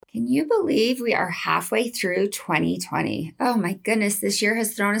Can you believe we are halfway through 2020? Oh my goodness, this year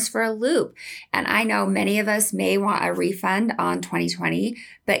has thrown us for a loop. And I know many of us may want a refund on 2020,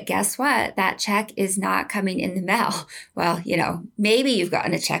 but guess what? That check is not coming in the mail. Well, maybe you've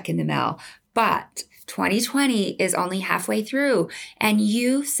gotten a check in the mail, but 2020 is only halfway through and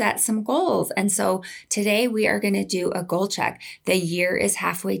you set some goals. And so today we are going to do a goal check. The year is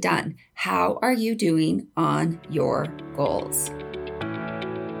halfway done. How are you doing on your goals?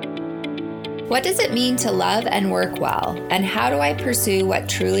 What does it mean to love and work well? And how do I pursue what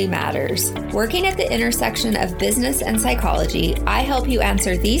truly matters? Working at the intersection of business and psychology, I help you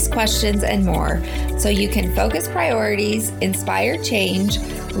answer these questions and more so you can focus priorities, inspire change,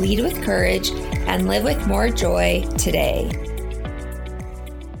 lead with courage, and live with more joy today.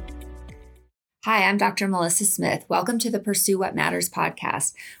 Hi, I'm Dr. Melissa Smith. Welcome to the Pursue What Matters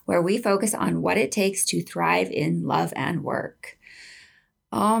podcast, where we focus on what it takes to thrive in love and work.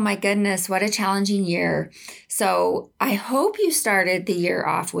 Oh my goodness, what a challenging year. So I hope you started the year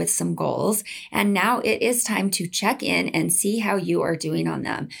off with some goals, and now it is time to check in and see how you are doing on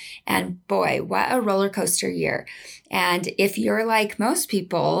them. And boy, what a roller coaster year. And if you're like most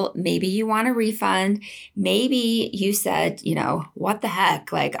people, maybe you want a refund. Maybe you said, what the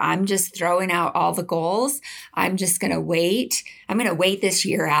heck? Like, I'm just throwing out all the goals. I'm just going to wait. I'm going to wait this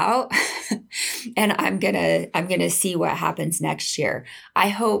year out and I'm going to see what happens next year. I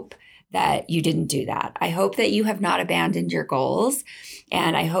hope that you didn't do that. I hope that you have not abandoned your goals.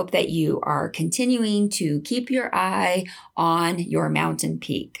 And I hope that you are continuing to keep your eye on your mountain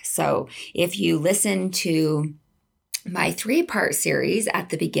peak. So if you listen to my 3-part series at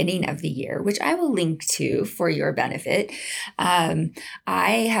the beginning of the year, which I will link to for your benefit, I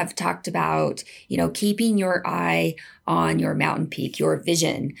have talked about, keeping your eye on your mountain peak, your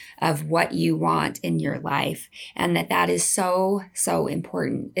vision of what you want in your life. And that is so, so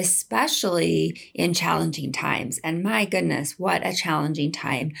important, especially in challenging times. And my goodness, what a challenging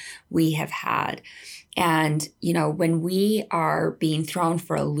time we have had. And, when we are being thrown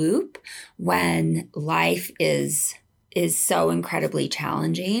for a loop, when life is so incredibly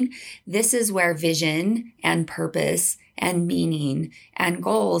challenging, this is where vision and purpose and meaning and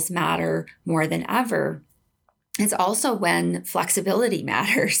goals matter more than ever. It's also when flexibility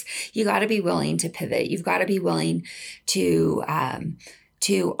matters. You got to be willing to pivot. You've got to be willing to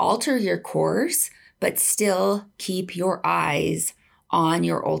alter your course, but still keep your eyes on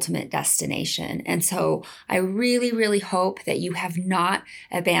your ultimate destination. And so I really, really hope that you have not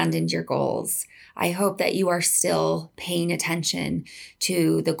abandoned your goals. I hope that you are still paying attention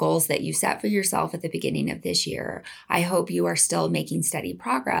to the goals that you set for yourself at the beginning of this year. I hope you are still making steady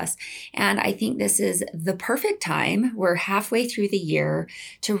progress. And I think this is the perfect time. We're halfway through the year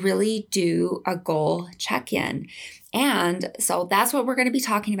to really do a goal check-in. And so that's what we're going to be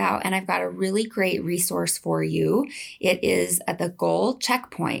talking about. And I've got a really great resource for you. It is at the Goal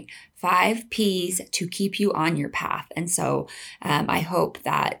Checkpoint, 5 P's to keep you on your path. And so I hope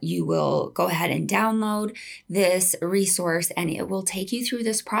that you will go ahead and download this resource, and it will take you through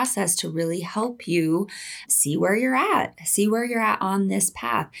this process to really help you see where you're at on this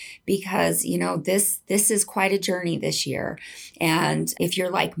path, because, this is quite a journey this year. And if you're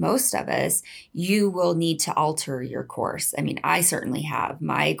like most of us, you will need to alter your course. I mean, I certainly have.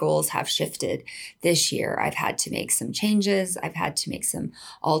 My goals have shifted this year. I've had to make some changes. I've had to make some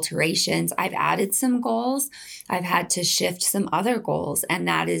alterations. I've added some goals. I've had to shift some other goals. And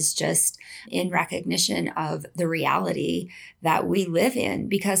that is just in recognition of the reality that we live in,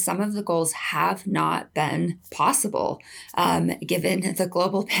 because some of the goals have not been possible given the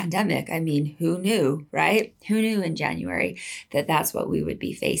global pandemic. I mean, who knew, right? Who knew in January that that's what we would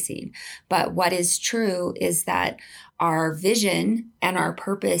be facing? But what is true is that our vision and our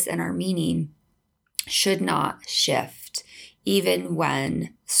purpose and our meaning should not shift, even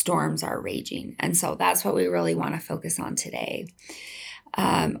when storms are raging. And so that's what we really want to focus on today.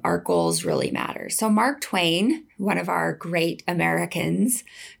 Our goals really matter. So Mark Twain, one of our great American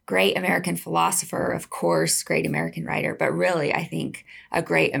philosopher, of course, great American writer, but really, I think a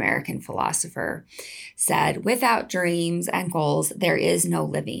great American philosopher, said, "Without dreams and goals, there is no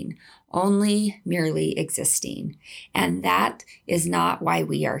living, only merely existing." And that is not why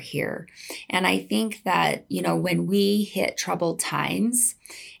we are here. And I think that, when we hit troubled times,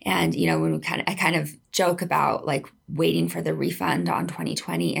 and, when I kind of joke about like waiting for the refund on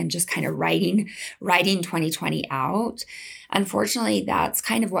 2020 and just kind of writing 2020 out, unfortunately, that's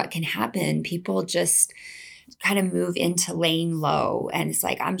kind of what can happen. People just kind of move into laying low. And it's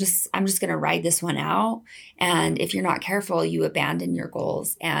like, I'm just going to ride this one out. And if you're not careful, you abandon your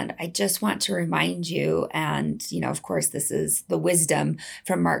goals. And I just want to remind you, and, of course, this is the wisdom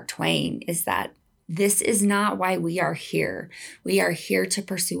from Mark Twain, is that this is not why we are here. We are here to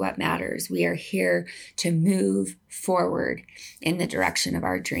pursue what matters. We are here to move forward in the direction of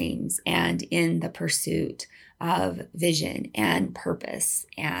our dreams and in the pursuit of vision and purpose.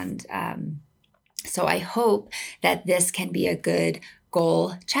 And so I hope that this can be a good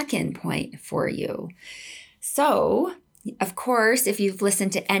goal check-in point for you. So, of course, if you've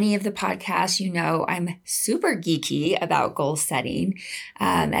listened to any of the podcasts, you know I'm super geeky about goal setting.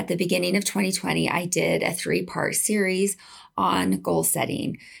 At the beginning of 2020, I did a 3-part series on goal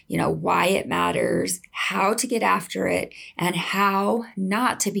setting, why it matters, how to get after it, and how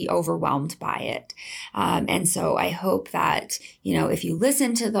not to be overwhelmed by it. And so I hope that, if you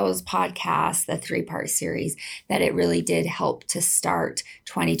listen to those podcasts, the 3-part series, that it really did help to start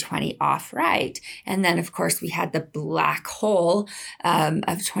 2020 off right. And then, of course, we had the black hole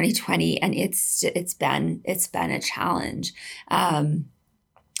of 2020, and it's been a challenge.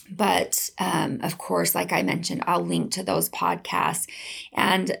 But of course, like I mentioned, I'll link to those podcasts.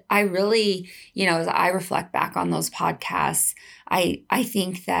 And I really, as I reflect back on those podcasts, I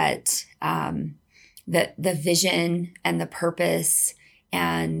think that the vision and the purpose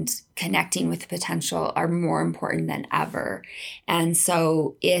and connecting with potential are more important than ever. And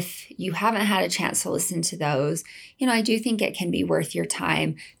so if you haven't had a chance to listen to those, I do think it can be worth your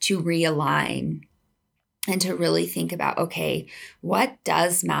time to realign and to really think about, okay, what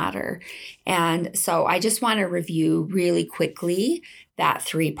does matter? And so I just want to review really quickly that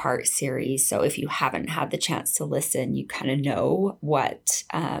 3-part series. So if you haven't had the chance to listen, you kind of know what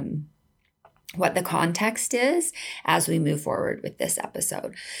the context is as we move forward with this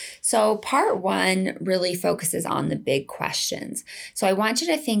episode. So part 1 really focuses on the big questions. So I want you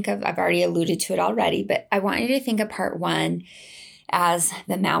to think of, I've already alluded to it already, but I want you to think of part 1 as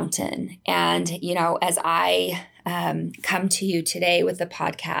the mountain. And, as I come to you today with the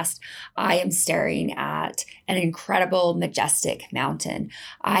podcast, I am staring at an incredible, majestic mountain.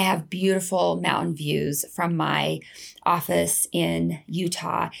 I have beautiful mountain views from my office in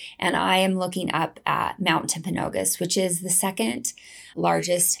Utah, and I am looking up at Mount Timpanogos, which is the 2nd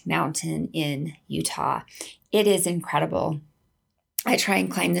largest mountain in Utah. It is incredible. I try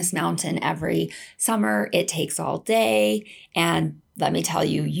and climb this mountain every summer. It takes all day. And let me tell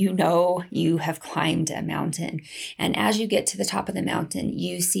you, you have climbed a mountain. And as you get to the top of the mountain,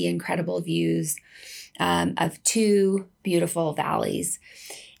 you see incredible views of 2 beautiful valleys.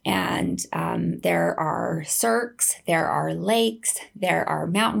 And there are cirques, there are lakes, there are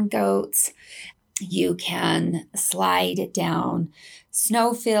mountain goats. You can slide down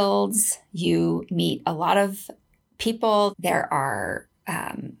snowfields. You meet a lot of people. There are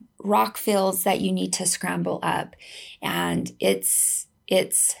rock fields that you need to scramble up, and it's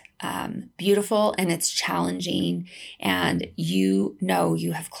beautiful and it's challenging, and you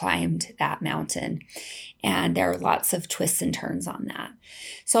have climbed that mountain, and there are lots of twists and turns on that.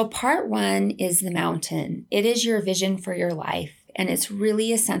 So part 1 is the mountain. It is your vision for your life, and it's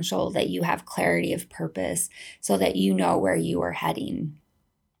really essential that you have clarity of purpose so that you know where you are heading.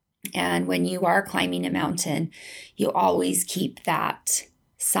 And when you are climbing a mountain, you always keep that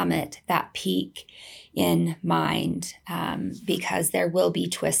summit, that peak in mind, because there will be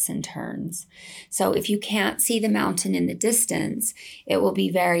twists and turns. So if you can't see the mountain in the distance, it will be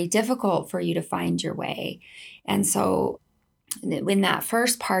very difficult for you to find your way. And so in that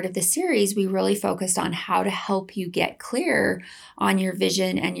first part of the series, we really focused on how to help you get clear on your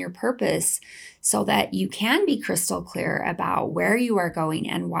vision and your purpose so that you can be crystal clear about where you are going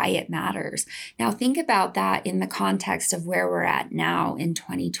and why it matters. Now, think about that in the context of where we're at now in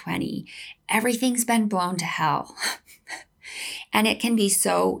 2020. Everything's been blown to hell. And it can be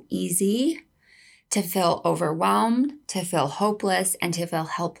so easy to feel overwhelmed, to feel hopeless, and to feel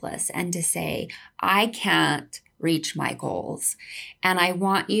helpless, and to say, I can't reach my goals. And I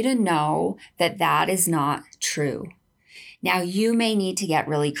want you to know that that is not true. Now, you may need to get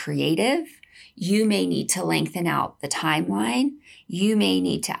really creative. You may need to lengthen out the timeline. You may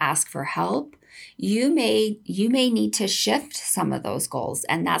need to ask for help. You may need to shift some of those goals.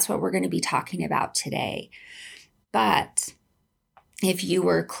 And that's what we're going to be talking about today. But if you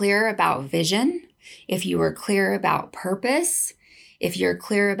were clear about vision, if you were clear about purpose, if you're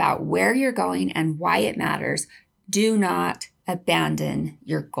clear about where you're going and why it matters, do not abandon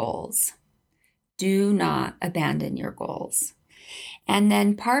your goals. Do not abandon your goals. And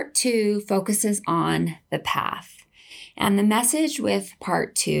then part 2 focuses on the path. And the message with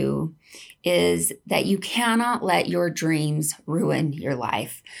part 2 is that you cannot let your dreams ruin your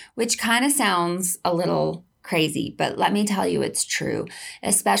life, which kind of sounds a little crazy, but let me tell you it's true,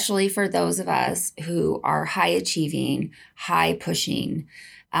 especially for those of us who are high achieving, high pushing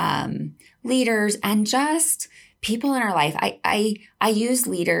leaders and just people in our life. I use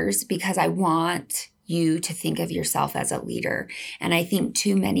leaders because I want you to think of yourself as a leader. And I think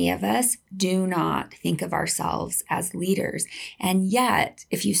too many of us do not think of ourselves as leaders. And yet,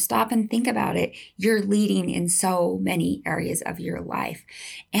 if you stop and think about it, you're leading in so many areas of your life.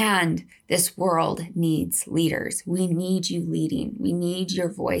 And this world needs leaders. We need you leading. We need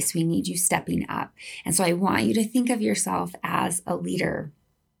your voice. We need you stepping up. And so I want you to think of yourself as a leader.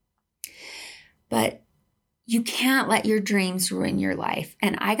 But you can't let your dreams ruin your life.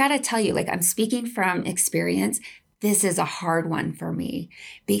 And I got to tell you, I'm speaking from experience, this is a hard one for me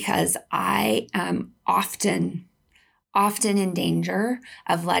because I am often in danger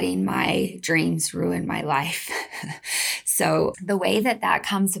of letting my dreams ruin my life. So the way that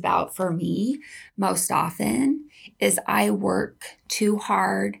comes about for me most often is I work too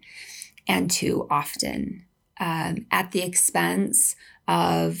hard and too often at the expense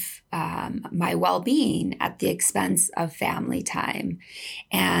of my well-being, at the expense of family time.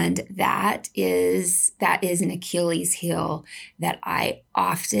 And that is an Achilles heel that I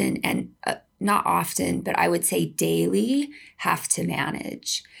often, and not often, but I would say daily, have to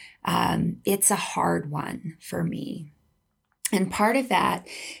manage. It's a hard one for me. And part of that,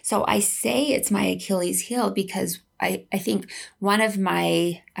 so I say it's my Achilles heel because I think one of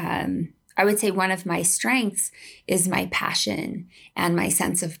my strengths is my passion and my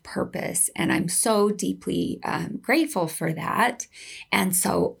sense of purpose. And I'm so deeply grateful for that. And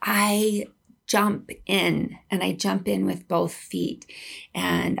so I jump in with both feet.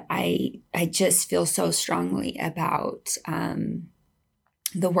 And I just feel so strongly about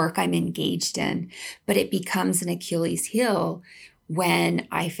the work I'm engaged in, but it becomes an Achilles heel when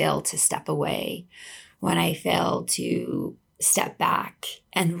I fail to step away, when I fail to step back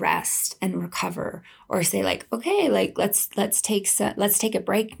and rest and recover, or say okay, let's take a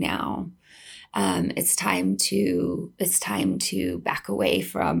break now. It's time to back away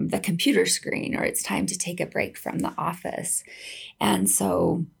from the computer screen, or it's time to take a break from the office. And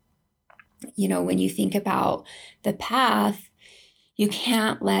so, when you think about the path, you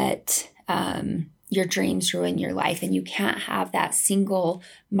can't let your dreams ruin your life, and you can't have that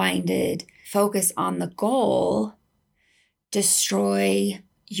single-minded focus on the goal destroy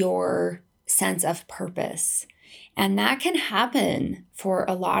your sense of purpose. And that can happen for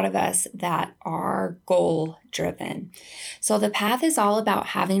a lot of us that are goal driven. So the path is all about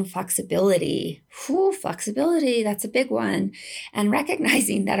having flexibility. Flexibility, that's a big one. And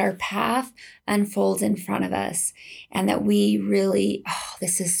recognizing that our path unfolds in front of us and that we really,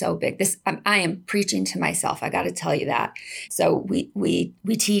 this is so big. I am preaching to myself. I got to tell you that. So we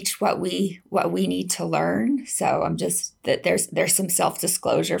teach what we need to learn. So I'm just that there's some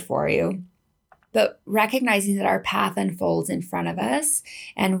self-disclosure for you. But recognizing that our path unfolds in front of us,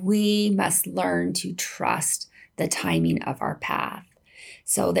 and we must learn to trust the timing of our path.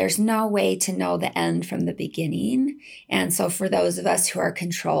 So there's no way to know the end from the beginning. And so for those of us who are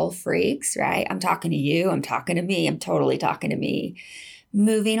control freaks, right? I'm talking to you, I'm talking to me, I'm totally talking to me.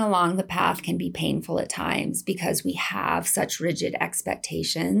 Moving along the path can be painful at times because we have such rigid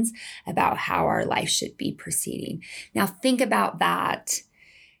expectations about how our life should be proceeding. Now think about that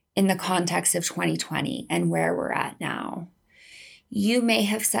in the context of 2020 and where we're at now. You may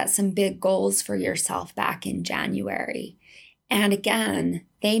have set some big goals for yourself back in January. And again,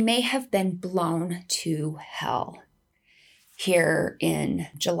 they may have been blown to hell here in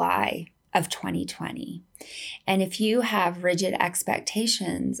July of 2020. And if you have rigid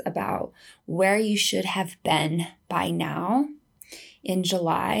expectations about where you should have been by now in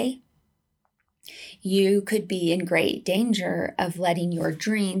July, you could be in great danger of letting your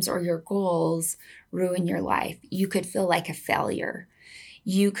dreams or your goals ruin your life. You could feel like a failure.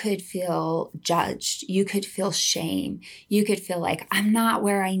 You could feel judged. You could feel shame. You could feel like I'm not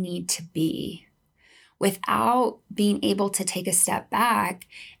where I need to be, without being able to take a step back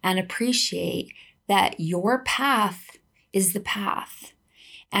and appreciate that your path is the path,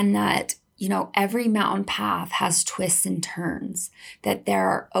 and that every mountain path has twists and turns, that there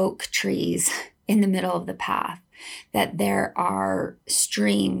are oak trees in the middle of the path, that there are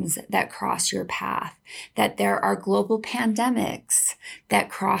streams that cross your path, that there are global pandemics that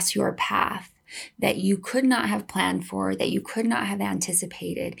cross your path that you could not have planned for, that you could not have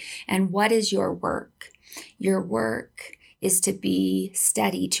anticipated. And what is your work? Your work is to be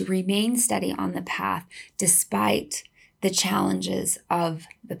steady, to remain steady on the path despite the challenges of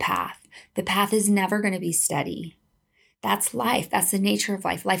the path. The path is never going to be steady. That's life. That's the nature of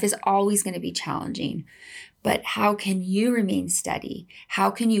life. Life is always going to be challenging. But how can you remain steady? How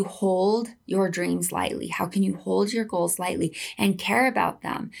can you hold your dreams lightly? How can you hold your goals lightly and care about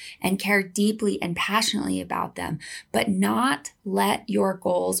them and care deeply and passionately about them, but not let your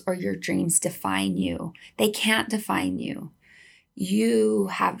goals or your dreams define you? They can't define you. You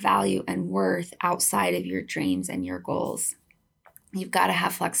have value and worth outside of your dreams and your goals. You've got to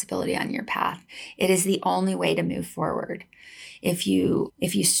have flexibility on your path. It is the only way to move forward. If you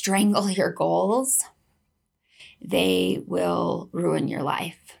strangle your goals, they will ruin your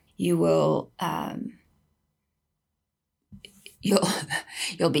life. You will,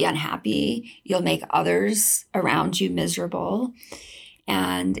 you'll be unhappy. You'll make others around you miserable.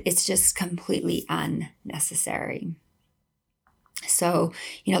 And it's just completely unnecessary. So,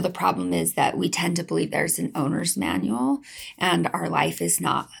 the problem is that we tend to believe there's an owner's manual and our life is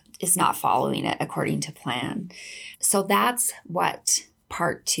not following it according to plan. So that's what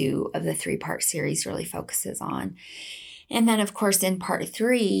part 2 of the 3-part series really focuses on. And then, of course, in part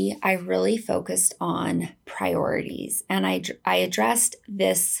 3, I really focused on priorities. And I addressed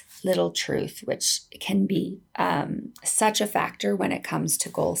this little truth, which can be such a factor when it comes to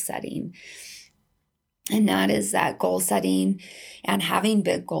goal setting. And that is that goal setting and having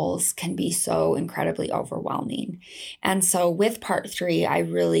big goals can be so incredibly overwhelming. And so with part 3, I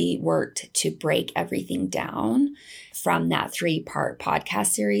really worked to break everything down from that 3-part podcast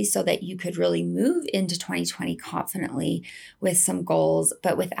series so that you could really move into 2020 confidently with some goals,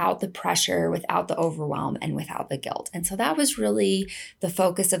 but without the pressure, without the overwhelm, and without the guilt. And so that was really the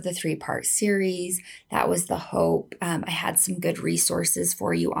focus of the 3-part series. That was the hope. I had some good resources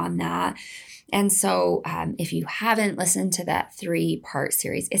for you on that. And so if you haven't listened to that 3-part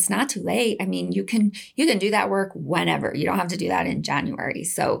series, it's not too late. I mean, you can do that work whenever. You don't have to do that in January.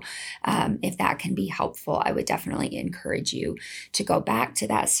 So if that can be helpful, I would definitely encourage you to go back to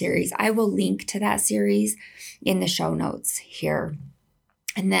that series. I will link to that series in the show notes here.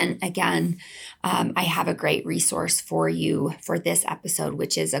 And then again, I have a great resource for you for this episode,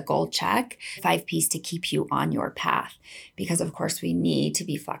 which is a goal check, 5 P's to keep you on your path, because of course we need to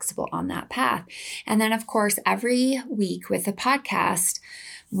be flexible on that path. And then of course, every week with the podcast,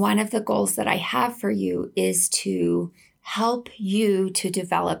 one of the goals that I have for you is to help you to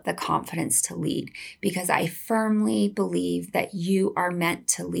develop the confidence to lead, because I firmly believe that you are meant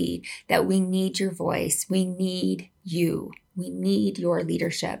to lead, that we need your voice. We need you. We need your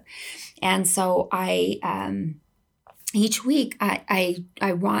leadership. And so each week, I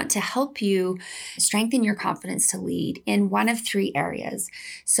want to help you strengthen your confidence to lead in one of 3 areas.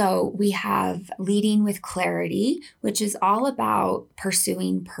 So we have leading with clarity, which is all about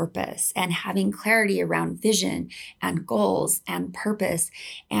pursuing purpose and having clarity around vision and goals and purpose,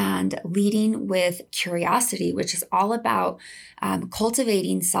 and leading with curiosity, which is all about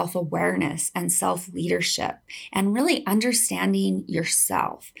cultivating self-awareness and self-leadership and really understanding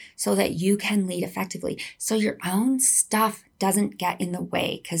yourself so that you can lead effectively. So your own stuff doesn't get in the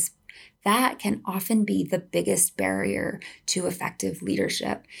way, because that can often be the biggest barrier to effective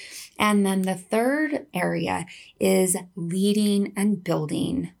leadership. And then the third area is leading and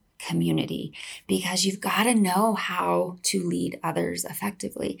building community, because you've got to know how to lead others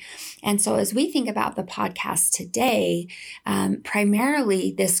effectively. And so as we think about the podcast today,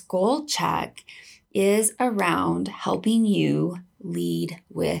 primarily this goal check is around helping you lead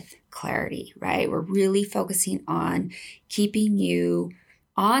with clarity, right? We're really focusing on keeping you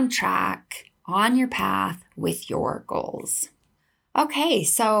on track, on your path with your goals. Okay,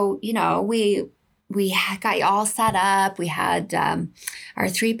 so, we got you all set up. We had our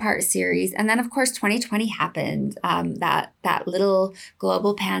 3-part series. And then, of course, 2020 happened, that little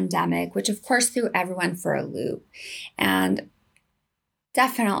global pandemic, which, of course, threw everyone for a loop. And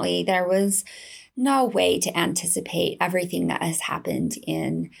definitely there was no way to anticipate everything that has happened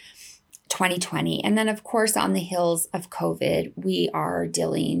in 2020. And then, of course, on the heels of COVID, we are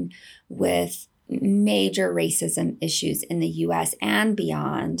dealing with major racism issues in the US and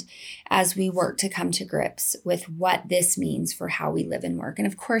beyond as we work to come to grips with what this means for how we live and work. And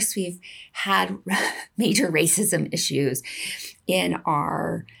of course, we've had major racism issues in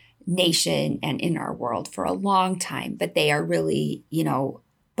our nation and in our world for a long time, but they are really,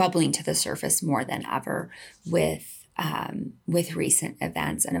 bubbling to the surface more than ever with recent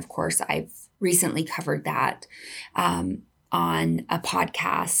events. And of course, I've recently covered that on a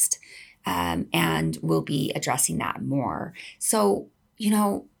podcast, and we'll be addressing that more. So,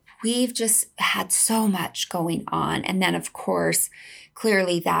 we've just had so much going on. And then, of course,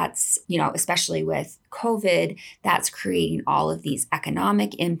 clearly that's, especially with COVID, that's creating all of these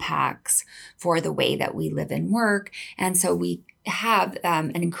economic impacts for the way that we live and work. And so we have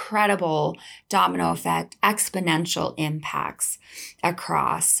an incredible domino effect, exponential impacts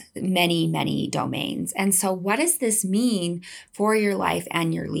across many, many domains. And so what does this mean for your life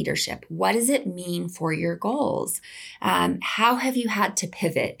and your leadership? What does it mean for your goals? How have you had to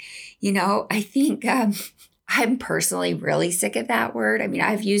pivot? I think I'm personally really sick of that word. I mean,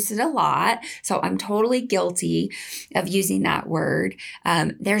 I've used it a lot, so I'm totally guilty of using that word.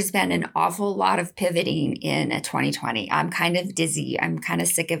 There's been an awful lot of pivoting in 2020. I'm kind of dizzy. I'm kind of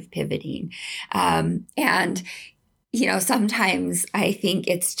sick of pivoting. Sometimes I think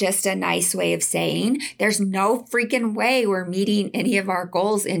it's just a nice way of saying there's no freaking way we're meeting any of our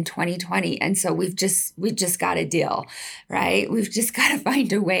goals in 2020. And so we've just got to deal, right? We've just got to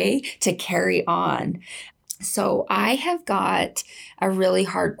find a way to carry on. So I have got a really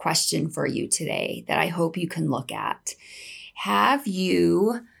hard question for you today that I hope you can look at. Have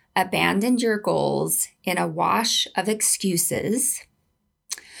you abandoned your goals in a wash of excuses,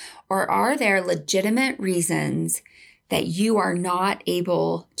 or are there legitimate reasons that you are not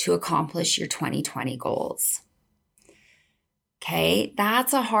able to accomplish your 2020 goals? Okay,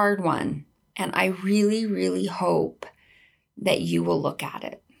 that's a hard one. And I really, really hope that you will look at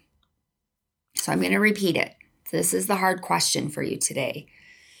it. So I'm going to repeat it. This is the hard question for you today.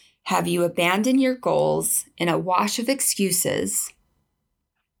 Have you abandoned your goals in a wash of excuses,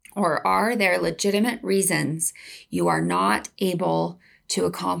 or are there legitimate reasons you are not able to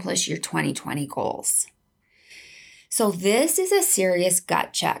accomplish your 2020 goals? So this is a serious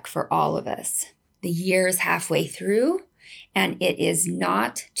gut check for all of us. The year is halfway through, and it is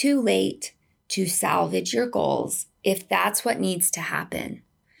not too late to salvage your goals if that's what needs to happen.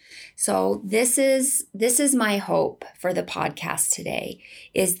 So this is my hope for the podcast today,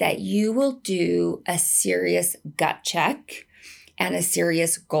 is that you will do a serious gut check and a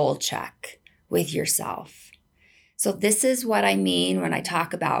serious goal check with yourself. So this is what I mean when I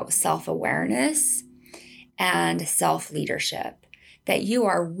talk about self-awareness and self-leadership, that you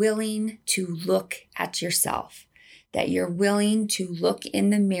are willing to look at yourself, that you're willing to look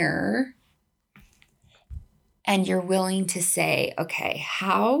in the mirror and you're willing to say, okay,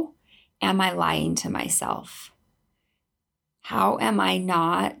 how am I lying to myself? How am I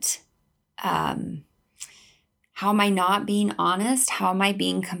not being honest? How am I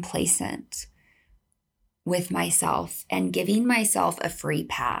being complacent with myself and giving myself a free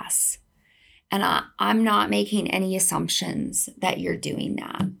pass? And I'm not making any assumptions that you're doing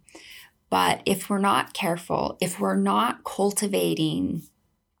that. But if we're not careful, if we're not cultivating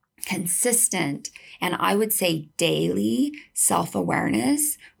consistent, and I would say daily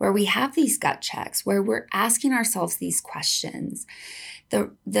self-awareness, where we have these gut checks, where we're asking ourselves these questions,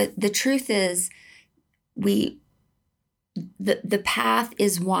 the truth is the path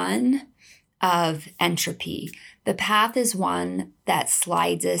is one of entropy. The path is one that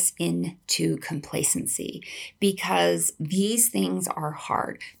slides us into complacency, because these things are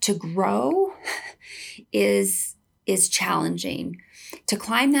hard. To grow is challenging. To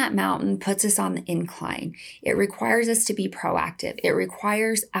climb that mountain puts us on the incline. It requires us to be proactive. It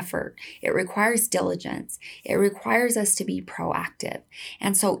requires effort. It requires diligence. It requires us to be proactive.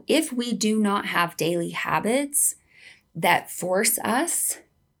 And so if we do not have daily habits that force us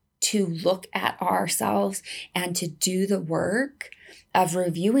to look at ourselves and to do the work of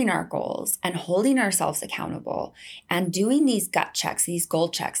reviewing our goals and holding ourselves accountable and doing these gut checks, these goal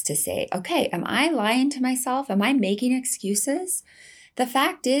checks to say, okay, am I lying to myself? Am I making excuses? The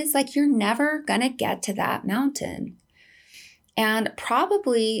fact is, you're never going to get to that mountain. And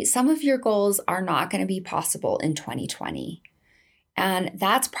probably some of your goals are not going to be possible in 2020. And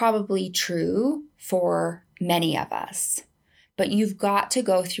that's probably true for many of us. But you've got to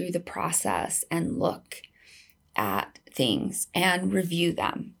go through the process and look at things and review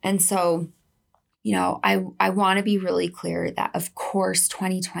them. And so, I want to be really clear that, of course,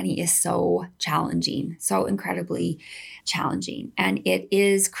 2020 is so challenging, so incredibly challenging. And it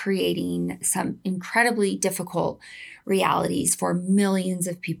is creating some incredibly difficult realities for millions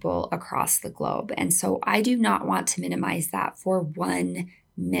of people across the globe. And so I do not want to minimize that for 1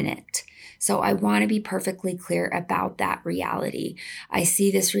 minute. So I want to be perfectly clear about that reality. I see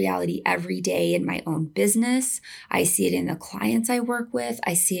this reality every day in my own business. I see it in the clients I work with.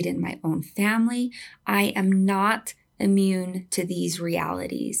 I see it in my own family. I am not immune to these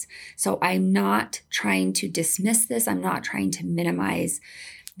realities. So I'm not trying to dismiss this. I'm not trying to minimize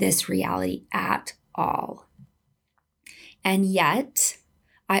this reality at all. And yet,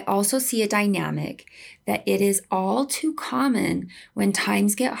 I also see a dynamic that it is all too common when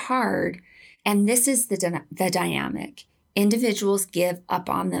times get hard. And this is the dynamic. Individuals give up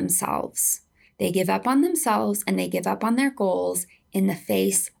on themselves. They give up on themselves and they give up on their goals in the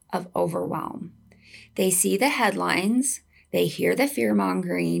face of overwhelm. They see the headlines, they hear the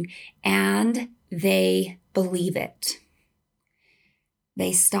fear-mongering, and they believe it.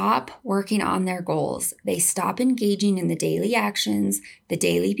 They stop working on their goals. They stop engaging in the daily actions, the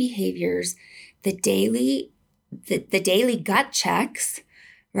daily behaviors, the daily gut checks,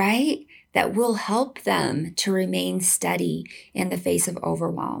 right? That will help them to remain steady in the face of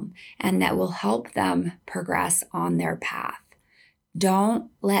overwhelm and that will help them progress on their path. Don't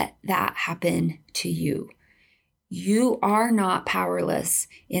let that happen to you. You are not powerless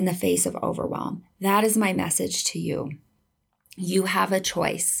in the face of overwhelm. That is my message to you. You have a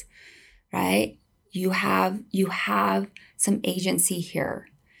choice, right? You have some agency here.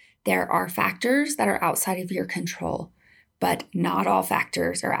 There are factors that are outside of your control, but not all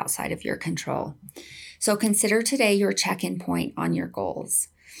factors are outside of your control. So consider today your check-in point on your goals.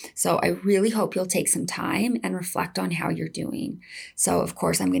 So I really hope you'll take some time and reflect on how you're doing. So of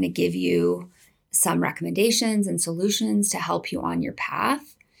course, I'm going to give you some recommendations and solutions to help you on your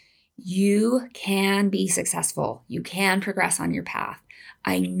path. You can be successful. You can progress on your path.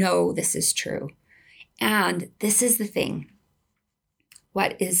 I know this is true. And this is the thing.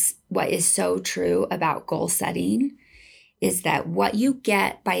 What is so true about goal setting is that what you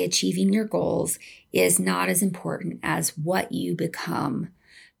get by achieving your goals is not as important as what you become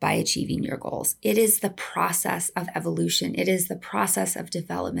by achieving your goals. It is the process of evolution. It is the process of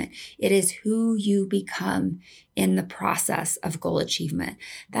development. It is who you become in the process of goal achievement.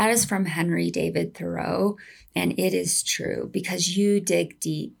 That is from Henry David Thoreau, and it is true because you dig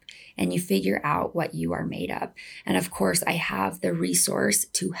deep and you figure out what you are made of. And of course, I have the resource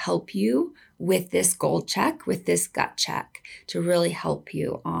to help you with this goal check, with this gut check, to really help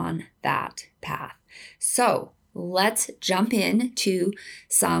you on that path. So let's jump into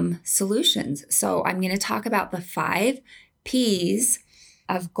some solutions. So I'm going to talk about the 5 P's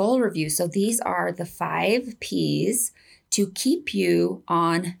of goal review. So these are the 5 P's to keep you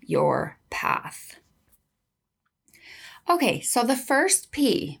on your path. Okay, so the first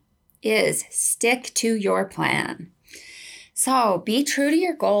P is stick to your plan. So be true to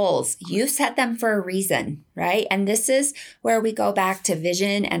your goals. You set them for a reason, right? And this is where we go back to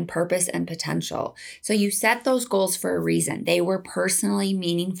vision and purpose and potential. So you set those goals for a reason. They were personally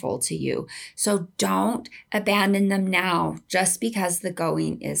meaningful to you. So don't abandon them now just because the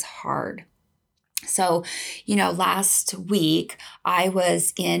going is hard. So, last week I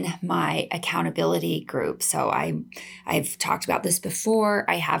was in my accountability group. So I've talked about this before.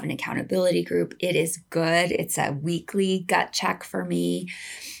 I have an accountability group. It is good. It's a weekly gut check for me.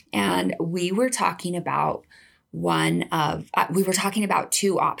 And we were talking about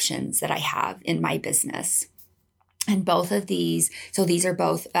 2 options that I have in my business. And both of these, so these are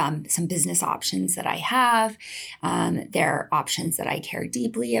both some business options that I have. They're options that I care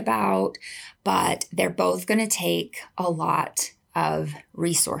deeply about, but they're both going to take a lot of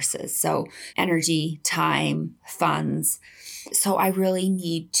resources. So energy, time, funds. So I really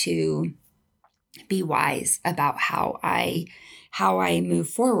need to be wise about how I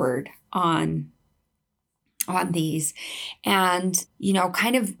move forward on these. And,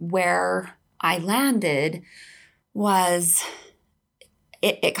 kind of where I landed was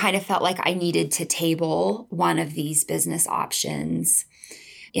it kind of felt like I needed to table one of these business options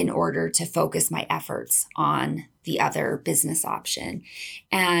in order to focus my efforts on the other business option.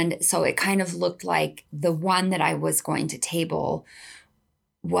 And so it kind of looked like the one that I was going to table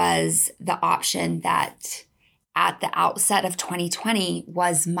was the option that at the outset of 2020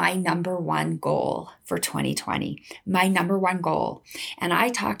 was my number one goal for 2020, my number one goal. And I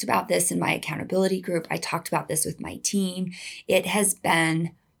talked about this in my accountability group. I talked about this with my team. It has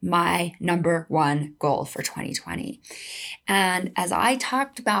been my number one goal for 2020. And as I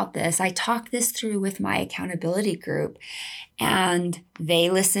talked about this, I talked this through with my accountability group, and they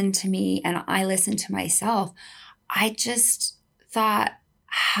listened to me and I listened to myself. I just thought,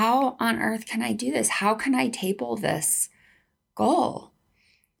 how on earth can I do this? How can I table this goal?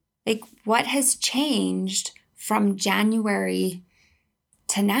 Like, what has changed from January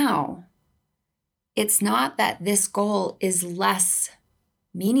to now? It's not that this goal is less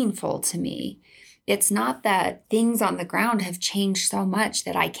meaningful to me. It's not that things on the ground have changed so much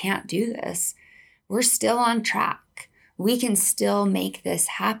that I can't do this. We're still on track. We can still make this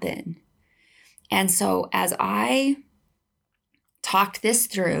happen. And so as I talked this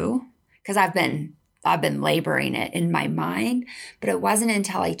through, because I've been I've been laboring it in my mind, but it wasn't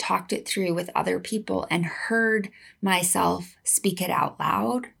until I talked it through with other people and heard myself speak it out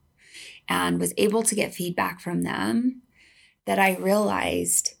loud and was able to get feedback from them that I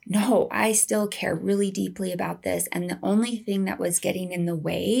realized, no, I still care really deeply about this. And the only thing that was getting in the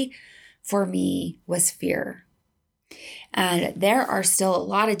way for me was fear. And there are still a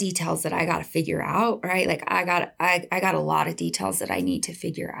lot of details that I got to figure out, right? Like I got a lot of details that I need to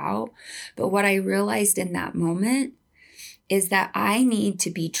figure out. But what I realized in that moment is that I need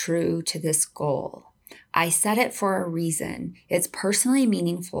to be true to this goal. I set it for a reason. It's personally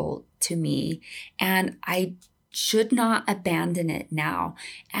meaningful to me, and I should not abandon it now.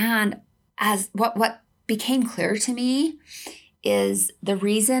 And as what became clear to me is the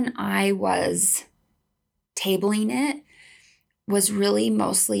reason I was tabling it was really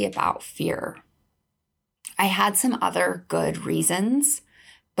mostly about fear. I had some other good reasons,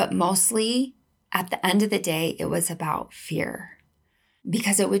 but mostly at the end of the day, it was about fear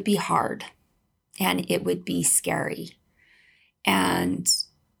because it would be hard and it would be scary. And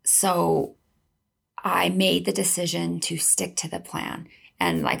so I made the decision to stick to the plan.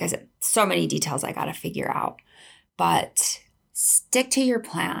 And like I said, so many details I got to figure out, but stick to your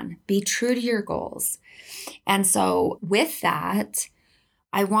plan, be true to your goals. And so with that,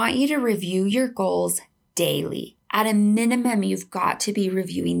 I want you to review your goals daily. At a minimum, you've got to be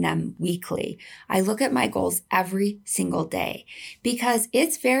reviewing them weekly. I look at my goals every single day because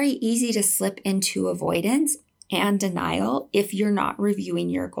it's very easy to slip into avoidance and denial if you're not reviewing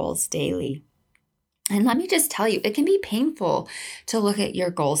your goals daily. And let me just tell you, it can be painful to look at your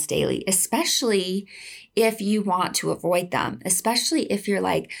goals daily, especially if you want to avoid them, especially if you're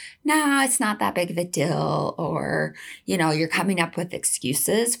like, nah, it's not that big of a deal, or, you're coming up with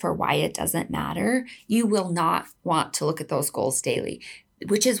excuses for why it doesn't matter. You will not want to look at those goals daily,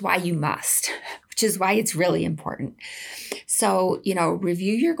 which is why you must, which is why it's really important. So,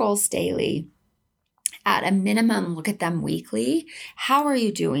 review your goals daily. At a minimum, look at them weekly. How are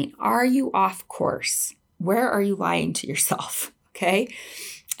you doing? Are you off course? Where are you lying to yourself? Okay.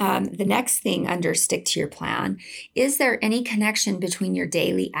 The next thing under stick to your plan, is there any connection between your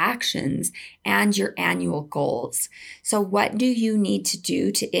daily actions and your annual goals? So what do you need to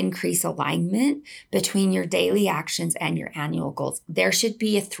do to increase alignment between your daily actions and your annual goals? There should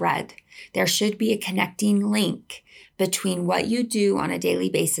be a thread. There should be a connecting link between what you do on a daily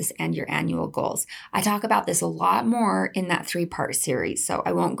basis and your annual goals. I talk about this a lot more in that 3-part series, so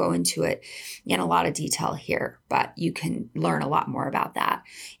I won't go into it in a lot of detail here, but you can learn a lot more about that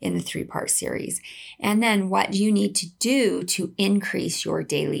in the 3-part series. And then what do you need to do to increase your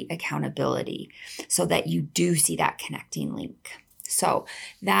daily accountability so that you do see that connecting link? So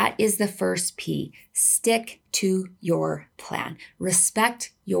that is the first P. Stick to your plan.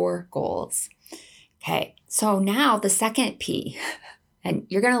 Respect your goals. Okay, so now the second P, and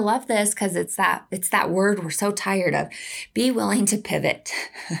you're going to love this because it's that word we're so tired of. Be willing to pivot.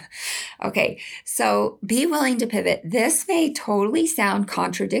 Okay, so be willing to pivot. This may totally sound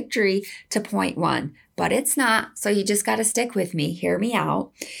contradictory to point 1, but it's not. So you just got to stick with me. Hear me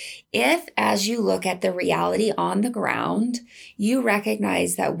out. If, as you look at the reality on the ground, you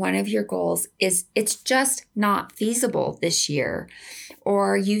recognize that one of your goals it's just not feasible this year,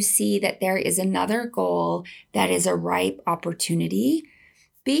 or you see that there is another goal that is a ripe opportunity,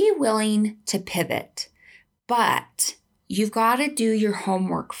 be willing to pivot. But you've got to do your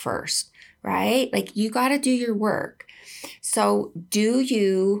homework first, right? Like you got to do your work. So do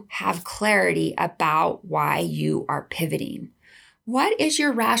you have clarity about why you are pivoting? What is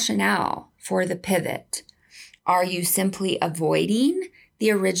your rationale for the pivot? Are you simply avoiding the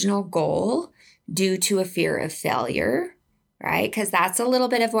original goal due to a fear of failure, right? Because that's a little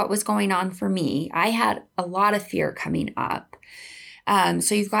bit of what was going on for me. I had a lot of fear coming up.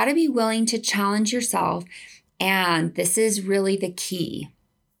 So you've got to be willing to challenge yourself. And this is really the key.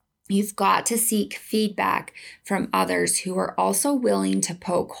 You've got to seek feedback from others who are also willing to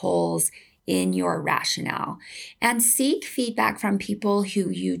poke holes in your rationale, and seek feedback from people who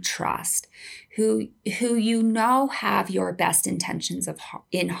you trust, who have your best intentions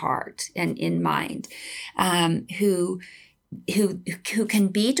in heart and in mind, who can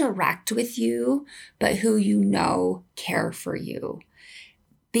be direct with you, but who care for you.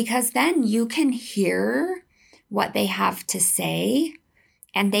 Because then you can hear what they have to say,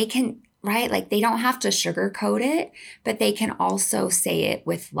 and they can right? Like they don't have to sugarcoat it, but they can also say it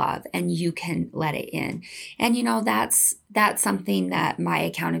with love and you can let it in. And that's something that my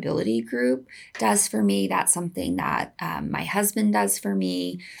accountability group does for me. That's something that my husband does for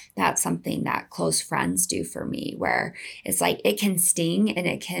me. That's something that close friends do for me, where it's like it can sting and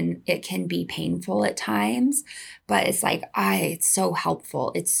it can be painful at times, but it's like it's so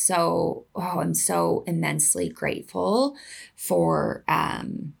helpful. It's so I'm so immensely grateful for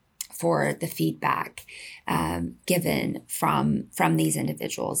the feedback given from these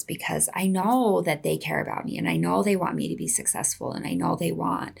individuals, because I know that they care about me and I know they want me to be successful and I know they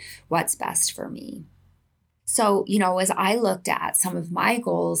want what's best for me. So, as I looked at some of my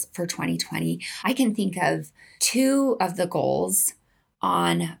goals for 2020, I can think of two of the goals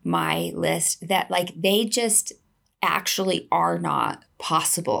on my list that they just actually are not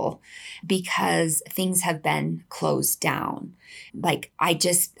possible because things have been closed down. I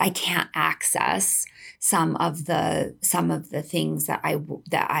can't access some of the things that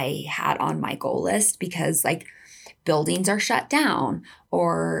I had on my goal list because buildings are shut down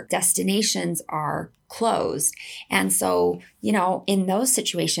or destinations are closed. And so, in those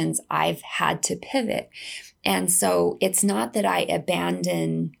situations, I've had to pivot. And so it's not that I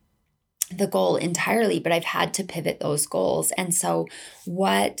abandon the goal entirely, but I've had to pivot those goals. And so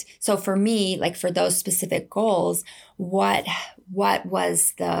for me, for those specific goals, what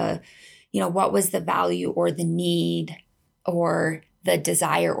was the value or the need or the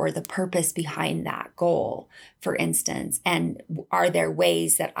desire or the purpose behind that goal, for instance? And are there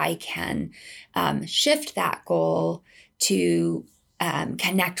ways that I can shift that goal to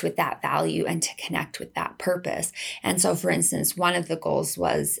connect with that value and to connect with that purpose? And so, for instance, one of the goals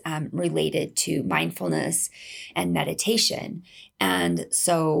was related to mindfulness and meditation. And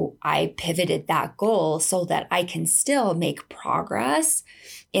so I pivoted that goal so that I can still make progress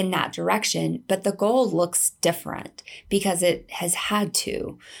in that direction, but the goal looks different because it has had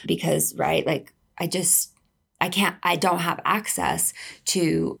to, because, right, I don't have access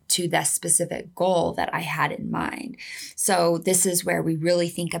to the specific goal that I had in mind. So this is where we really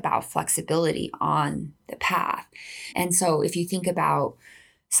think about flexibility on the path. And so if you think about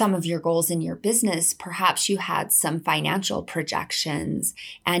some of your goals in your business, perhaps you had some financial projections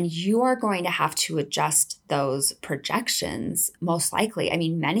and you are going to have to adjust those projections, most likely. I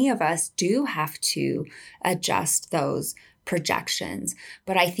mean, many of us do have to adjust those projections,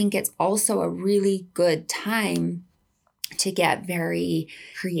 but I think it's also a really good time to get very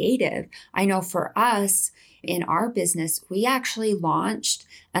creative. I know for us in our business, we actually launched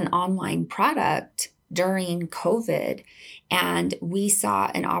an online product during COVID, and we saw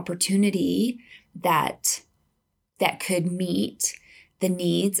an opportunity that could meet the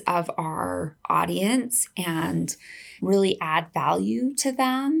needs of our audience and really add value to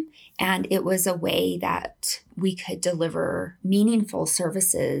them. And it was a way that we could deliver meaningful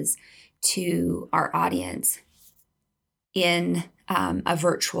services to our audience in a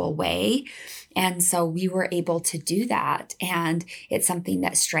virtual way. And so we were able to do that. And it's something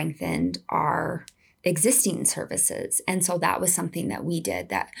that strengthened our existing services. And so that was something that we did,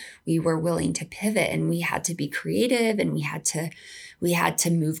 that we were willing to pivot, and we had to be creative, and we had to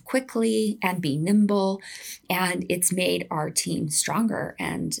move quickly and be nimble. And it's made our team stronger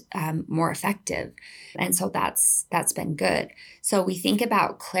and more effective. And so that's been good. So we think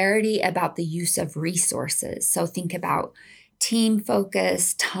about clarity about the use of resources. So think about team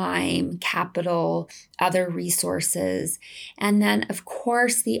focus, time, capital, other resources. And then, of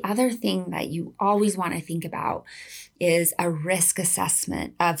course, the other thing that you always want to think about is a risk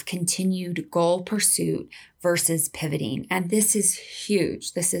assessment of continued goal pursuit versus pivoting. And this is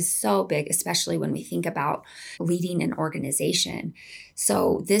huge. This is so big, especially when we think about leading an organization.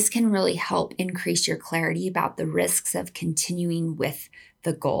 So this can really help increase your clarity about the risks of continuing with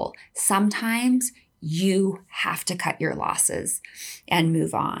the goal. Sometimes you have to cut your losses and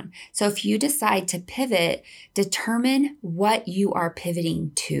move on. So if you decide to pivot, determine what you are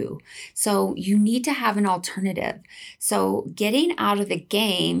pivoting to. So you need to have an alternative. So getting out of the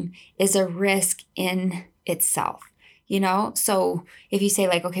game is a risk in itself, So if you say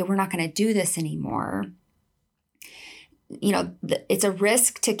okay, we're not going to do this anymore, it's a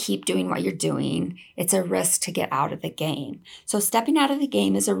risk to keep doing what you're doing. It's a risk to get out of the game. So stepping out of the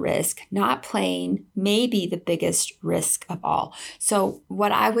game is a risk. Not playing may be the biggest risk of all. So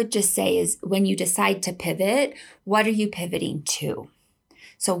what I would just say is, when you decide to pivot, what are you pivoting to?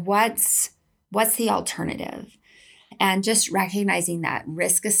 So what's the alternative? And just recognizing that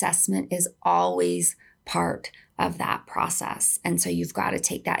risk assessment is always part of that process. And so you've got to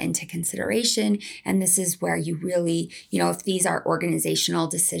take that into consideration. And this is where you really, if these are organizational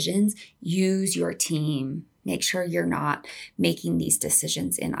decisions, use your team. Make sure you're not making these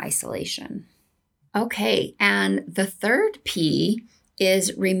decisions in isolation. Okay, and the third P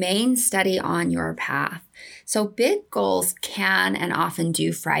is remain steady on your path. So big goals can and often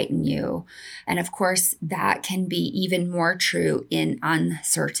do frighten you. And of course, that can be even more true in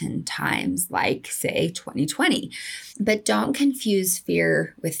uncertain times, like say 2020. But don't confuse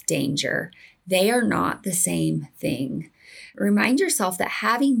fear with danger. They are not the same thing. Remind yourself that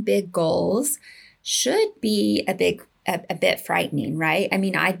having big goals should be a bit frightening, right? I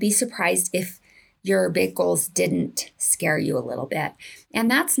mean, I'd be surprised if your big goals didn't scare you a little bit. And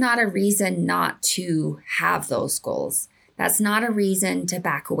that's not a reason not to have those goals. That's not a reason to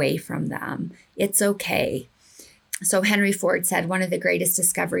back away from them. It's okay. So Henry Ford said, one of the greatest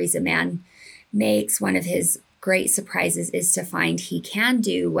discoveries a man makes, one of his great surprises, is to find he can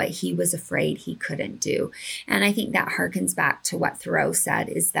do what he was afraid he couldn't do. And I think that harkens back to what Thoreau said,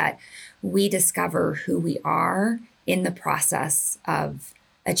 is that we discover who we are in the process of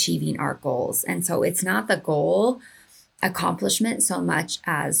achieving our goals. And so it's not the goal accomplishment so much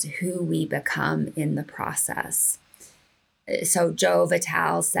as who we become in the process. So Joe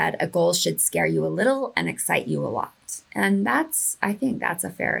Vitale said, a goal should scare you a little and excite you a lot. And I think that's a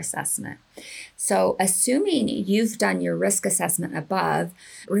fair assessment. So assuming you've done your risk assessment above,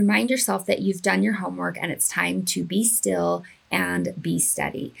 remind yourself that you've done your homework and it's time to be still and be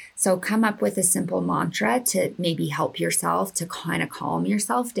steady. So come up with a simple mantra to maybe help yourself to kind of calm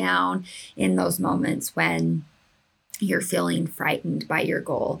yourself down in those moments when you're feeling frightened by your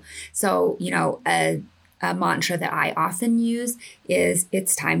goal. So, a mantra that I often use is,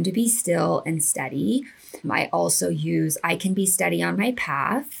 it's time to be still and steady. I also use, I can be steady on my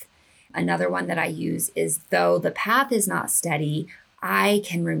path. Another one that I use is, though the path is not steady, I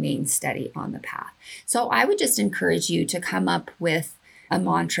can remain steady on the path. So I would just encourage you to come up with a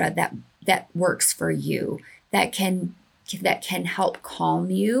mantra that works for you, that can help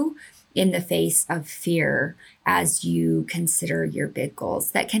calm you in the face of fear as you consider your big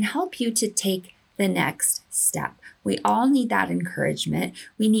goals, that can help you to take the next step. We all need that encouragement.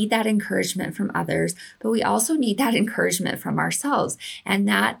 We need that encouragement from others, but we also need that encouragement from ourselves. And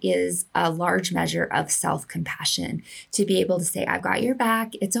that is a large measure of self-compassion, to be able to say, I've got your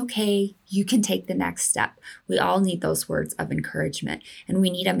back. It's okay. You can take the next step. We all need those words of encouragement, and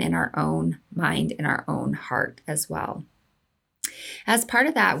we need them in our own mind, in our own heart as well. As part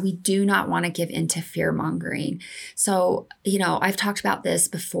of that, we do not want to give into fear mongering. So, I've talked about this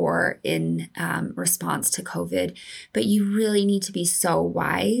before in response to COVID, but you really need to be so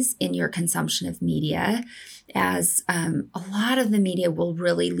wise in your consumption of media, as a lot of the media will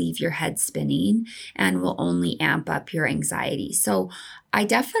really leave your head spinning and will only amp up your anxiety. So I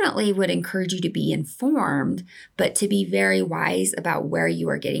definitely would encourage you to be informed, but to be very wise about where you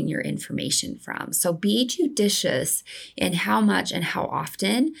are getting your information from. So be judicious in how much and how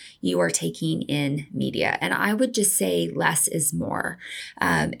often you are taking in media. And I would just say less is more.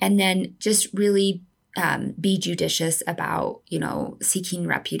 And then just really be judicious about, seeking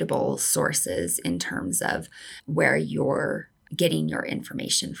reputable sources in terms of where you're getting your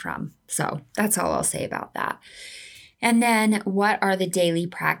information from. So that's all I'll say about that. And then what are the daily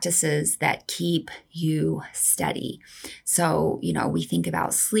practices that keep you steady? So, we think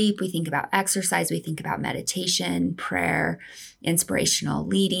about sleep, we think about exercise, we think about meditation, prayer, inspirational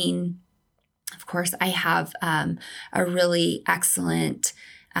leading. Of course, I have a really excellent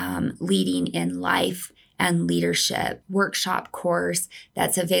leading in life and leadership workshop course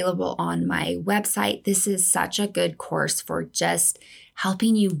that's available on my website. This is such a good course for just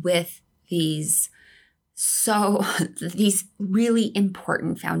helping you with these really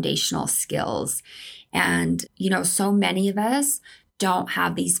important foundational skills. And, so many of us don't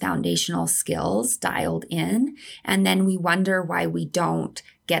have these foundational skills dialed in. And then we wonder why we don't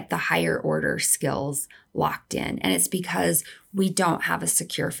get the higher order skills locked in. And it's because we don't have a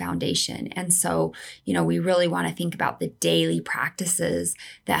secure foundation. And so, we really want to think about the daily practices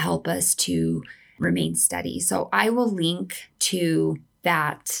that help us to remain steady. So I will link to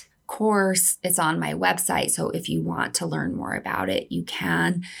that course. It's on my website. So if you want to learn more about it, you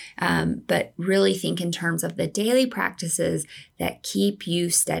can. But really think in terms of the daily practices that keep you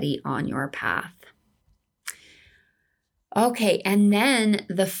steady on your path. Okay. And then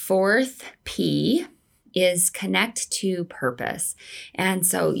the fourth P is connect to purpose. And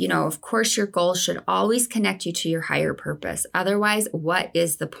so, of course, your goals should always connect you to your higher purpose. Otherwise, what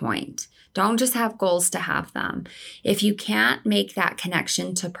is the point? Don't just have goals to have them. If you can't make that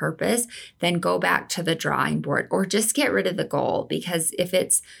connection to purpose, then go back to the drawing board or just get rid of the goal, because if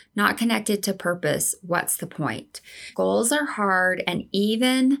it's not connected to purpose, what's the point? Goals are hard, and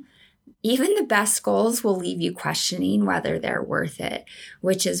even the best goals will leave you questioning whether they're worth it,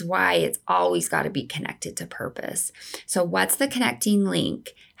 which is why it's always got to be connected to purpose. So what's the connecting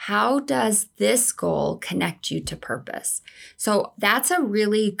link? How does this goal connect you to purpose? So that's a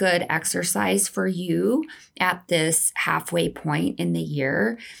really good exercise for you at this halfway point in the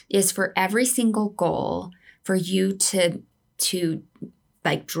year, is for every single goal for you to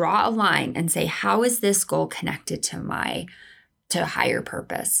like draw a line and say, how is this goal connected to higher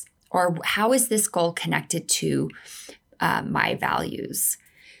purpose? Or how is this goal connected to my values?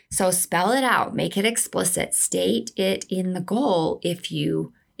 So spell it out, make it explicit, state it in the goal if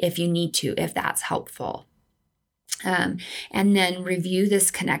you need to, if that's helpful. And then review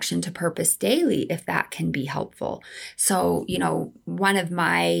this connection to purpose daily if that can be helpful. So, one of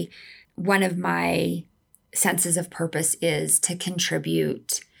my senses of purpose is to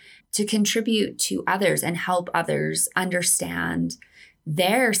contribute to others and help others understand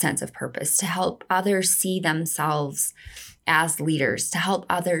their sense of purpose, to help others see themselves as leaders, to help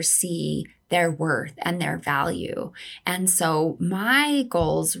others see their worth and their value. And so my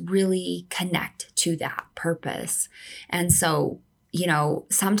goals really connect to that purpose. And so,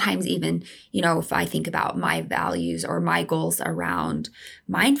 sometimes even, if I think about my values or my goals around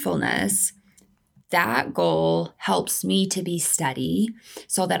mindfulness, that goal helps me to be steady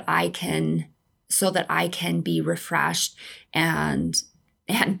so that I can be refreshed and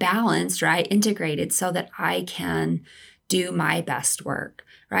balanced, right? Integrated so that I can do my best work,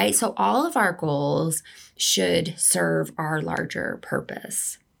 right? So all of our goals should serve our larger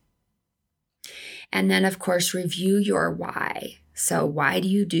purpose. And then, of course, review your why. So why do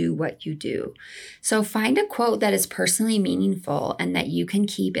you do what you do? So find a quote that is personally meaningful and that you can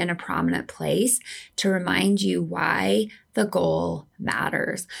keep in a prominent place to remind you why the goal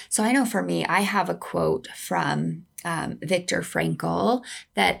matters. So I know for me, I have a quote from Viktor Frankl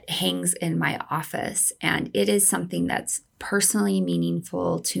that hangs in my office, and it is something that's personally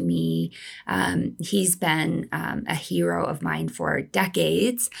meaningful to me. He's been a hero of mine for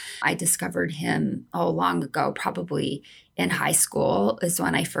decades. I discovered him long ago, probably in high school is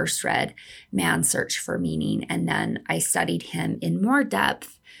when I first read Man's Search for Meaning. And then I studied him in more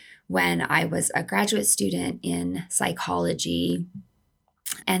depth when I was a graduate student in psychology.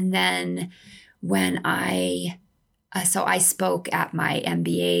 And then when I spoke at my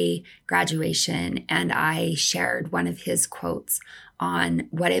MBA graduation, and I shared one of his quotes on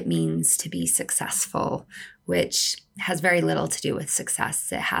what it means to be successful, which has very little to do with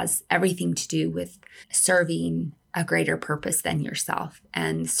success. It has everything to do with serving a greater purpose than yourself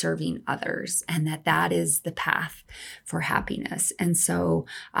and serving others, and that is the path for happiness. And so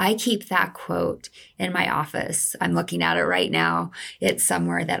I keep that quote in my office. I'm looking at it right now. It's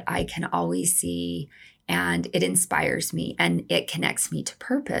somewhere that I can always see, and it inspires me and it connects me to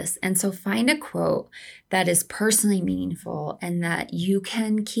purpose. And so find a quote that is personally meaningful and that you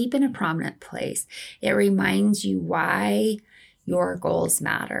can keep in a prominent place. It reminds you why your goals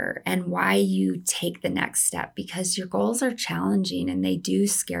matter and why you take the next step, because your goals are challenging and they do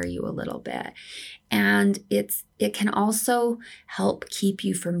scare you a little bit. And it can also help keep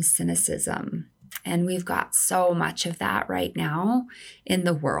you from cynicism. And we've got so much of that right now in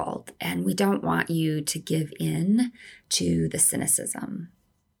the world, and we don't want you to give in to the cynicism.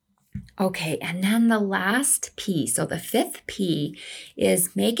 Okay, and then the last P, so the fifth P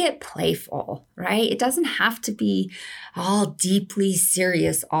is make it playful, right? It doesn't have to be all deeply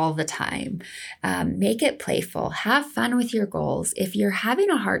serious all the time. Make it playful. Have fun with your goals. If you're having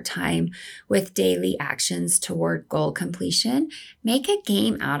a hard time with daily actions toward goal completion, make a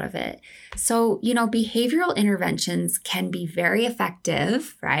game out of it. So, behavioral interventions can be very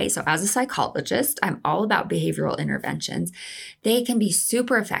effective, right? So as a psychologist, I'm all about behavioral interventions. They can be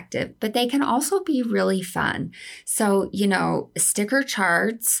super effective, but they can also be really fun. So, sticker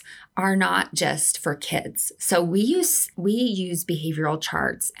charts are not just for kids. So we use behavioral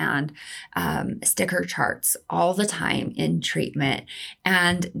charts and sticker charts all the time in treatment,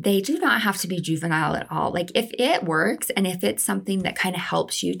 and they do not have to be juvenile at all. Like if it works and if it's something that kind of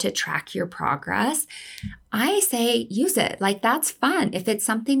helps you to track your progress, I say use it. Like, that's fun. If it's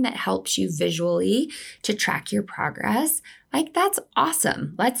something that helps you visually to track your progress, like, that's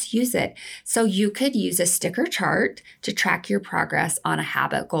awesome. Let's use it. So you could use a sticker chart to track your progress on a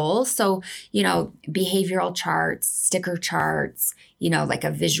habit goal. So, behavioral charts, sticker charts, like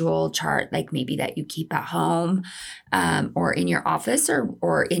a visual chart, like maybe that you keep at home, or in your office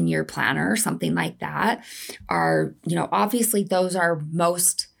or in your planner or something like that are, obviously those are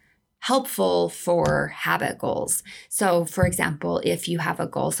most helpful for habit goals. So for example, if you have a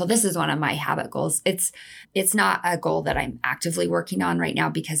goal, so this is one of my habit goals. It's not a goal that I'm actively working on right now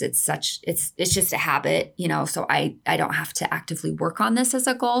because it's just a habit, so I don't have to actively work on this as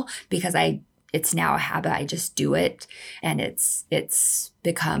a goal because it's now a habit. I just do it and it's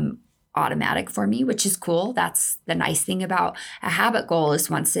become automatic for me, which is cool. That's the nice thing about a habit goal is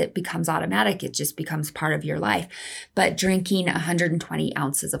once it becomes automatic, it just becomes part of your life. But drinking 120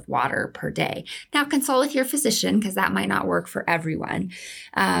 ounces of water per day. Now consult with your physician because that might not work for everyone.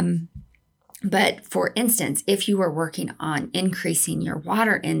 But for instance, if you were working on increasing your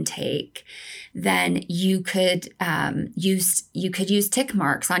water intake, then you could use tick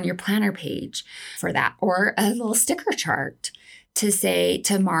marks on your planner page for that, or a little sticker chart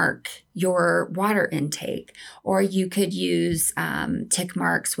to mark your water intake, or you could use tick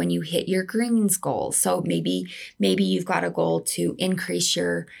marks when you hit your greens goal. So maybe you've got a goal to increase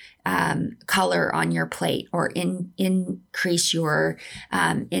your color on your plate, or increase your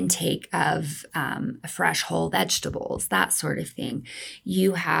intake of fresh whole vegetables, that sort of thing.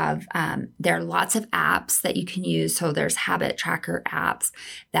 You have, there are lots of apps that you can use. So there's habit tracker apps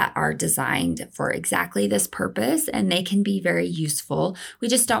that are designed for exactly this purpose, and they can be very useful. We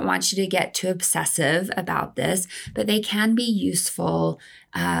just don't want you to get too obsessive about this, but they can be useful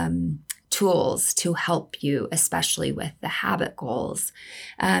tools to help you, especially with the habit goals.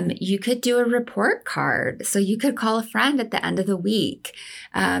 You could do a report card. So you could call a friend at the end of the week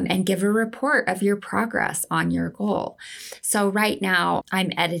and give a report of your progress on your goal. So right now I'm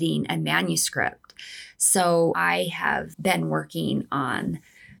editing a manuscript. So I have been working on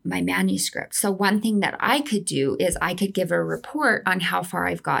my manuscript. So one thing that I could do is I could give a report on how far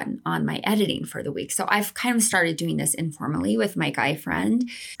I've gotten on my editing for the week. So I've kind of started doing this informally with my guy friend.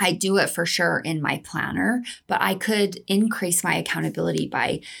 I do it for sure in my planner, but I could increase my accountability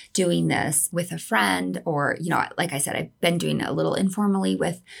by doing this with a friend, or, like I said, I've been doing it a little informally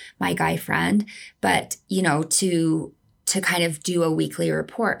with my guy friend, but, to kind of do a weekly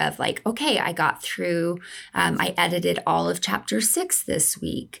report of like, okay, I got through, I edited all of chapter 6 this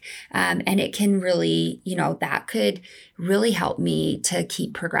week. And it can really, that could really help me to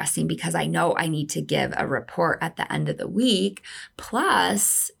keep progressing because I know I need to give a report at the end of the week.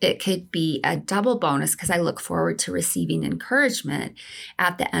 Plus, it could be a double bonus because I look forward to receiving encouragement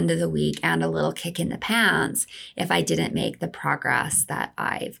at the end of the week and a little kick in the pants if I didn't make the progress that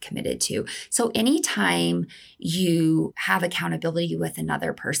I've committed to. So anytime you have accountability with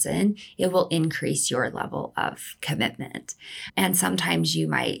another person, it will increase your level of commitment. And sometimes you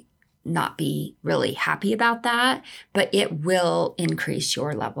might not be really happy about that, but it will increase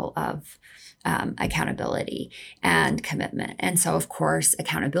your level of accountability and commitment. And so, of course,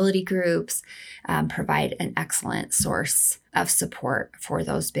 accountability groups provide an excellent source of support for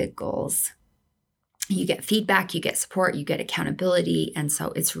those big goals. You get feedback, you get support, you get accountability. And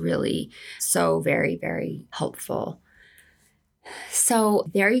so it's really so very, very helpful.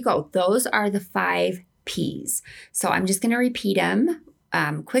 So there you go. Those are the 5 P's. So I'm just going to repeat them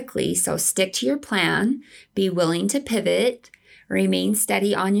quickly. So stick to your plan, be willing to pivot, remain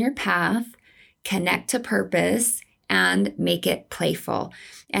steady on your path, connect to purpose, and make it playful.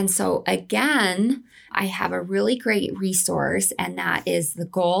 And so again, I have a really great resource, and that is the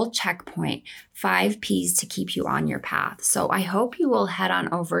Goal Checkpoint, 5 P's to keep you on your path. So I hope you will head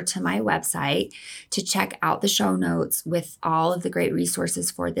on over to my website to check out the show notes with all of the great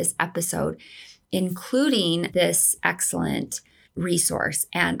resources for this episode, including this excellent resource.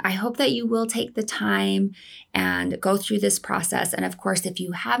 And I hope that you will take the time and go through this process. And of course, if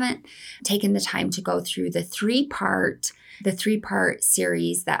you haven't taken the time to go through the three-part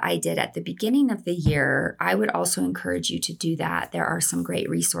series that I did at the beginning of the year, I would also encourage you to do that. There are some great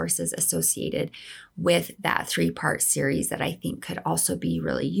resources associated with that 3-part series that I think could also be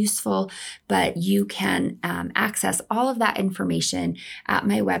really useful. But you can access all of that information at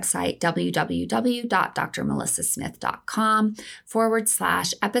my website,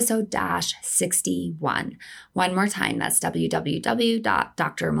 www.drmelissasmith.com/episode-61. One more time, that's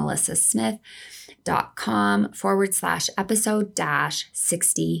www.drmelissasmith.com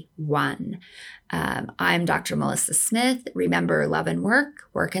www.thepursuewhatmatters.com/episode-61. I'm Dr. Melissa Smith. Remember, love and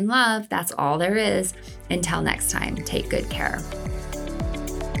work and love. That's all there is. Until next time, take good care.